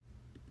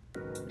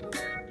Hello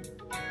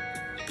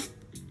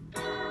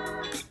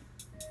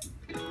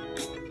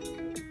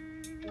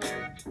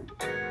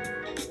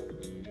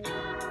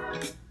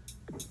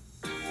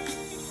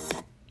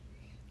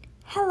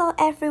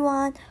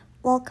everyone,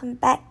 welcome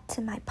back to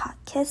my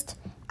podcast.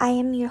 I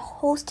am your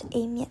host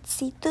Amy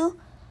Situ,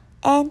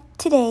 and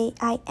today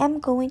I am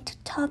going to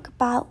talk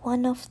about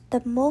one of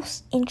the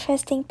most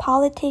interesting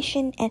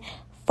politicians and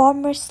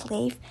former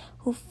slave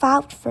who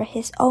fought for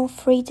his own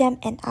freedom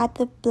and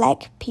other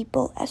black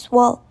people as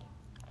well.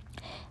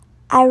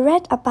 I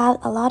read about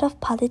a lot of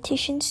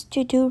politicians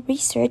to do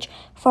research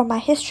for my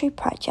history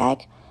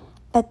project,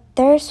 but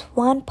there's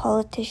one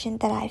politician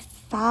that I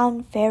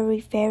found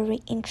very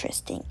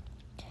interesting.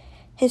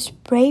 His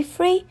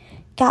bravery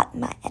got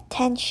my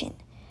attention,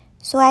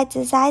 so I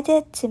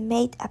decided to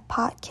make a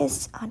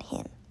podcast on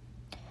him.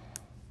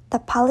 The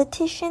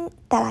politician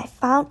that I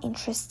found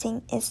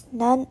interesting is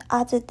none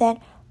other than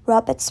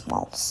Robert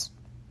Smalls.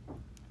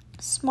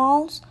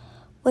 Smalls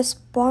was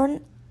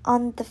born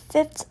on the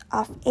 5th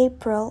of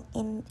April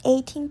in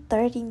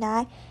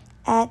 1839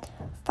 at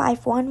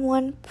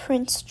 511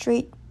 Prince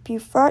Street,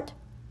 Beaufort,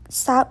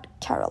 South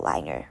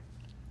Carolina.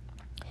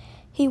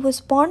 He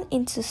was born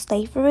into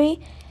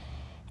slavery,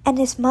 and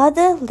his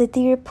mother,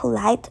 Lydia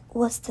Polite,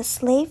 was the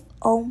slave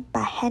owned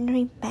by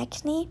Henry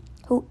McNee,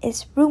 who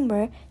is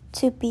rumored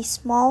to be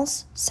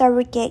Smalls'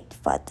 surrogate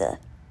father.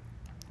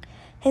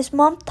 His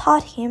mom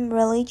taught him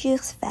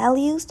religious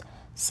values,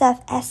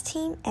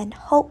 self-esteem, and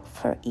hope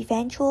for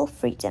eventual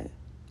freedom.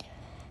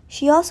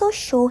 She also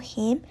showed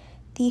him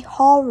the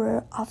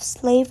horror of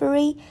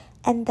slavery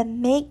and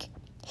made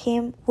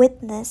him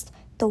witness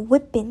the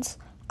whippings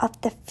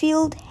of the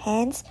field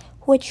hands,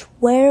 which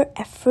were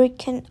a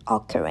frequent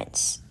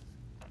occurrence.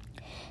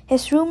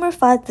 His rumored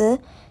father,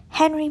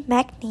 Henry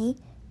McNee,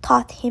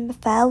 taught him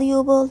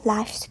valuable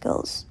life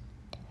skills.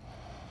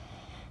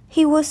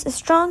 He was a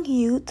strong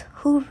youth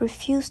who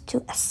refused to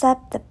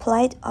accept the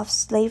plight of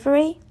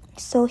slavery,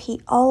 so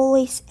he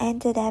always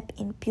ended up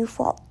in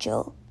Beaufort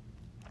jail.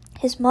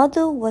 His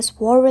mother was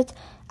worried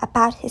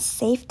about his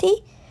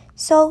safety,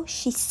 so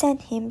she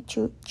sent him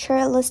to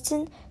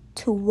Charleston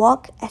to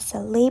work as a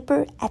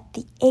laborer at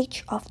the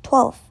age of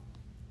 12.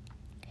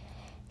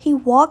 He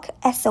worked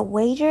as a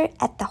waiter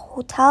at the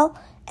hotel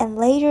and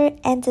later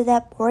ended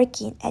up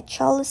working at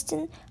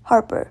Charleston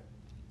Harbor.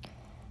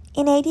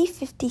 In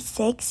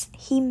 1856,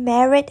 he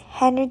married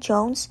Hannah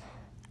Jones,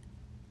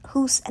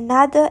 who's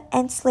another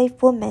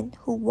enslaved woman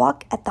who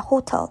worked at the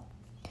hotel.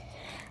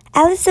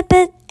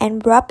 Elizabeth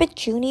and Robert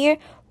Jr.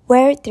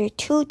 were their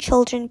two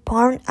children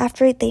born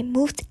after they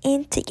moved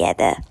in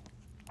together.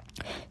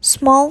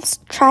 Smalls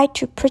tried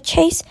to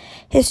purchase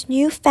his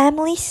new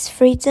family's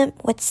freedom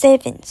with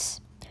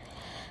savings.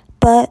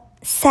 But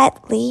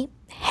sadly,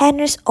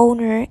 Hannah's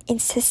owner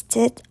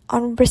insisted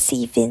on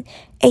receiving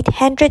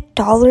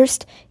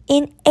 $800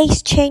 in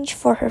exchange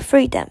for her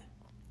freedom.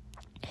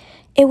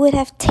 It would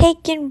have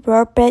taken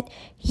Robert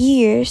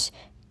years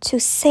to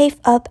save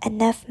up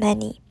enough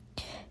money,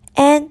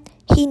 and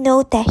he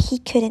knew that he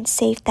couldn't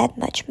save that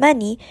much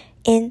money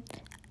in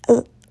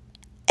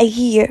a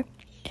year.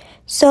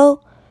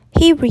 So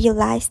he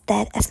realized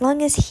that as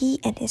long as he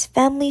and his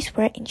families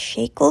were in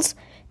shackles,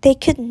 they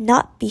could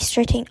not be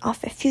certain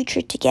of a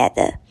future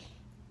together.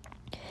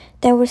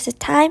 There was a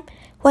time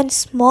when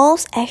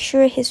Smalls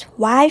assured his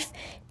wife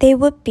they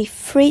would be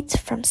freed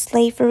from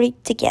slavery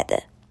together.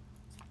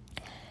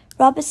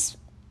 Robert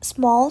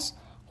Smalls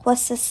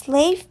was a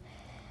slave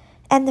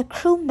and a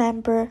crew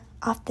member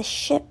of the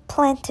ship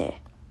Planter,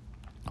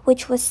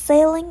 which was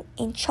sailing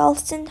in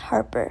Charleston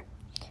Harbor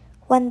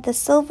when the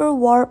Civil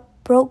War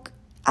broke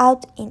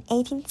out in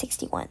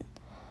 1861.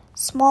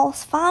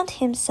 Smalls found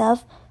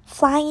himself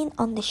flying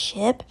on the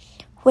ship,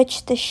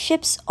 which the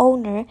ship's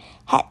owner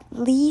had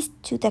leased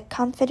to the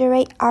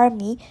Confederate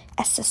Army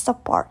as a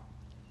support.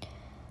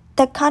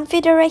 The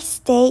Confederate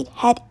state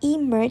had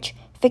emerged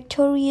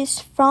victorious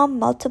from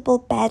multiple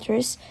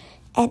battles,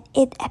 and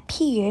it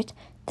appeared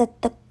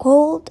that the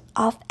goal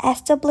of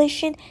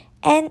establishing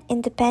an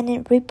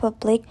independent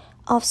republic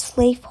of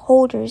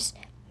slaveholders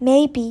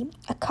may be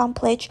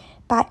accomplished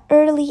by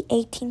early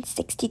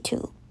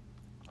 1862.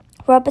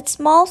 Robert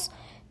Smalls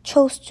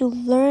chose to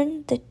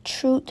learn the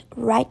truth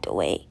right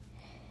away.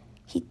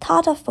 He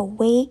thought of a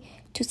way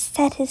to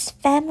set his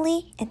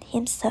family and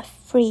himself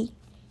free.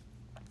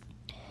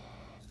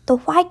 The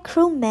white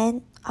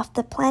crewmen of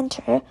the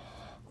Planter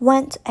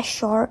went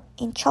ashore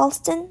in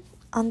Charleston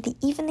on the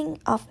evening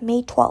of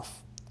May 12,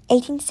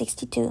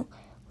 1862,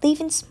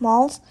 leaving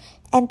Smalls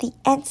and the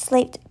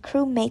enslaved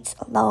crewmates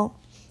alone.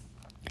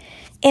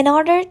 In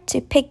order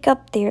to pick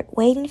up their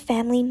waiting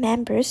family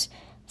members,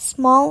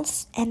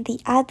 Smalls and the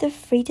other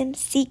freedom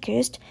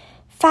seekers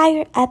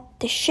fired up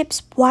the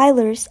ship's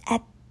boilers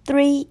at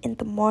 3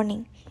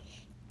 a.m.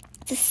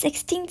 The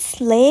 16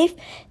 slaves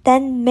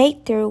then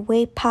made their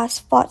way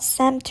past Fort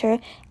Sumter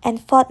and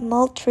Fort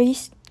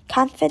Moultrie's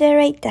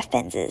Confederate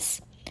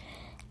defenses.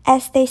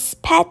 As they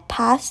sped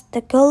past the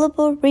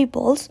gullible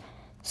rebels,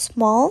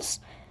 Smalls,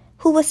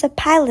 who was a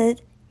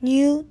pilot,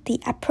 knew the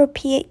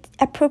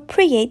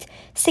appropriate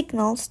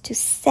signals to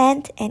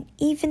send and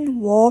even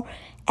wore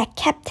a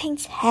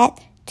captain's hat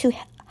to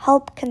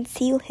help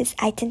conceal his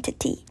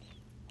identity.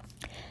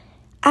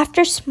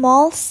 After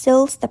Smalls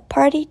sells the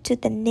party to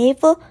the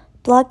Naval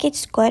Blockade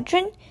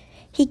Squadron,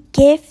 he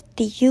gave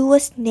the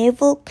U.S.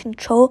 naval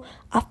control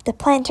of the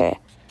planter.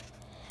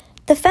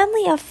 The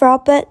family of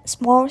Robert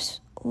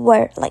Smalls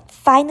were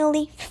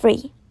finally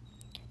free.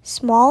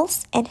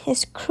 Smalls and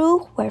his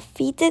crew were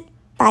feted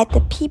by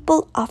the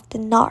people of the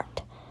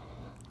North.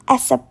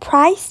 As a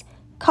prize,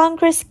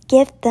 Congress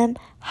gave them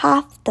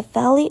half the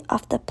value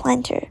of the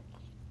planter.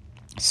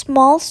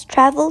 Smalls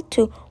traveled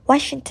to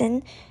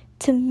Washington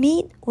to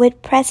meet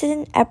with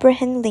President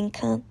Abraham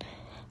Lincoln,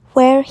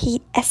 where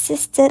he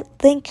assisted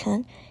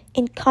Lincoln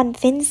in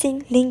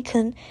convincing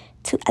Lincoln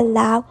to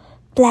allow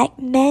black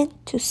men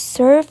to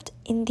serve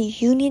in the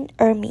Union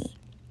Army.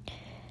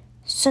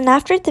 Soon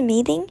after the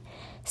meeting,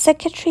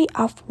 Secretary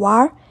of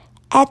War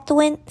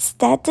Edwin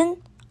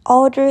Stanton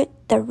ordered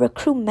the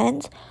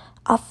recruitment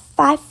of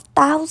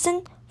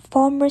 5,000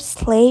 former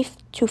slaves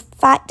to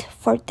fight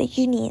for the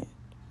Union.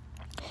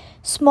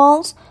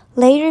 Smalls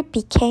later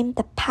became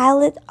the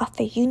pilot of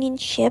a Union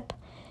ship,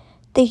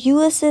 the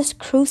USS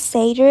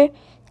Crusader,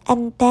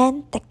 and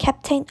then the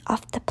captain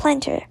of the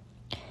planter.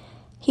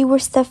 He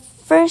was the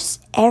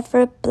first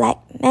ever black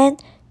man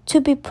to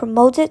be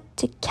promoted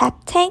to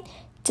captain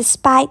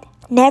despite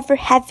never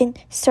having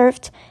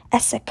served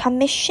as a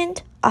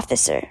commissioned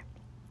officer.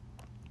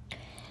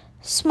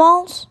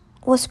 Smalls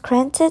was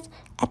granted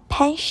a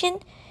pension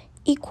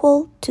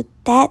equal to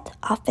that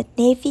of a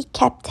Navy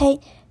captain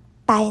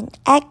by an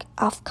act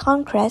of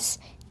Congress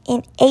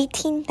in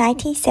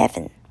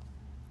 1897.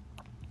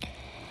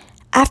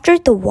 After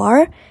the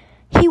war,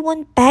 he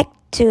went back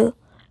to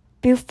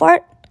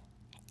Beaufort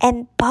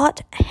and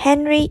bought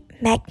Henry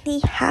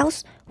Magny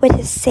House with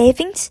his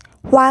savings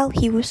while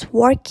he was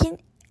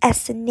working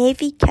as a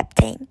Navy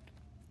captain.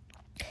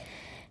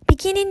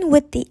 Beginning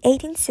with the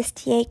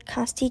 1868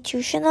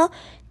 Constitutional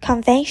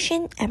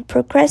Convention and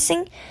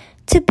progressing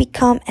to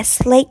become a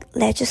state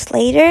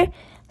legislator,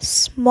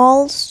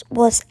 Smalls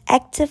was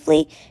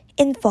actively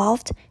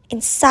involved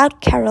in South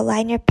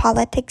Carolina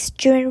politics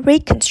during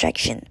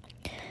Reconstruction.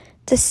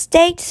 The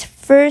state's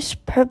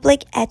first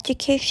public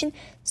education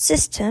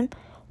system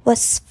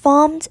was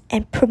formed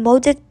and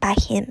promoted by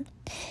him,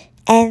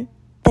 and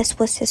this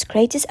was his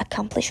greatest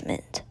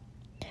accomplishment.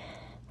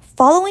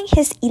 Following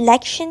his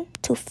election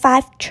to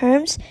 5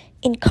 terms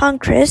in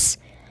Congress,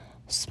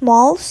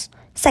 Smalls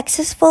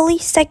successfully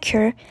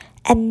secured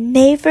a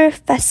naval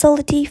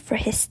facility for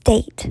his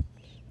state.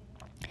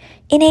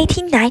 In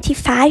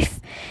 1895,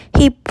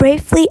 he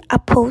bravely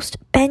opposed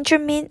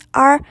Benjamin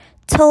R.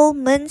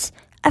 Tillman's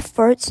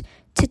efforts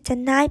to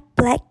deny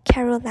Black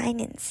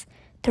Carolinians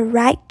the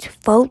right to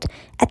vote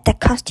at the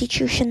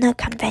Constitutional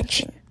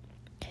Convention.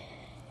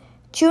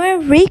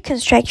 During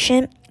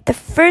Reconstruction, the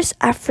first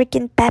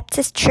African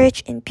Baptist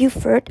church in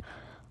Beaufort,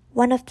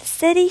 one of the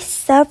city's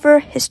several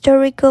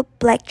historical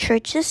black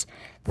churches,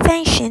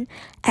 functioned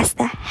as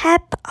the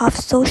head of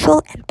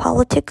social and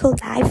political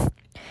life.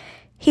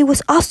 He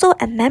was also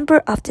a member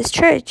of this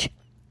church.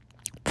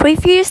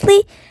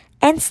 Previously,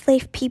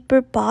 enslaved people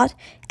bought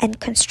and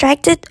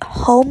constructed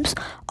homes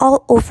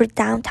all over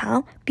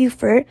downtown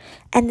Beaufort,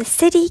 and the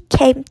city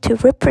came to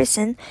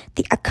represent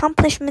the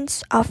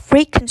accomplishments of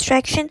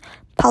Reconstruction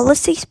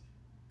policies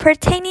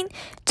pertaining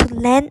to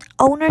land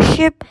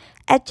ownership,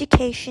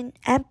 education,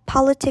 and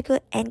political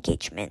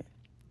engagement.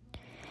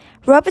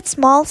 Robert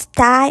Smalls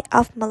died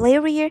of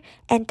malaria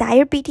and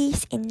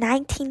diabetes in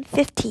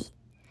 1950.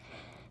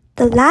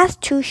 The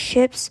last 2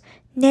 ships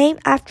named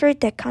after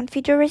the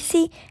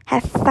Confederacy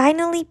have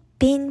finally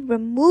been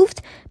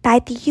removed by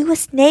the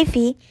U.S.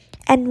 Navy,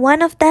 and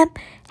one of them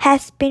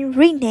has been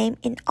renamed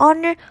in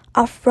honor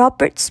of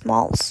Robert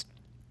Smalls.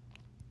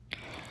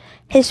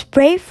 His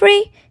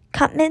bravery,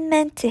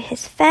 commitment to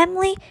his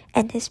family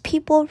and his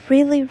people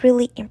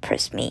really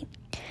impressed me.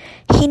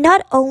 He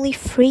not only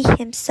freed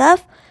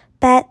himself,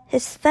 but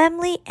his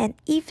family and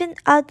even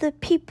other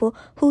people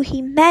who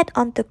he met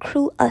on the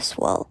crew as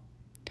well.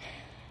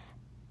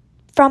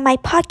 From my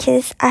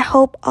podcast, I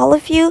hope all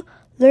of you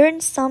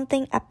learned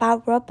something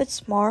about Robert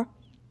Smalls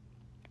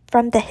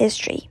from the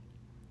history.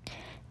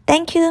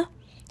 Thank you,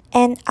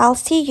 and I'll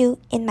see you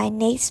in my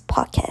next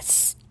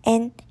podcast.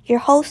 And your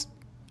host,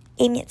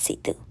 Amy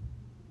Situ.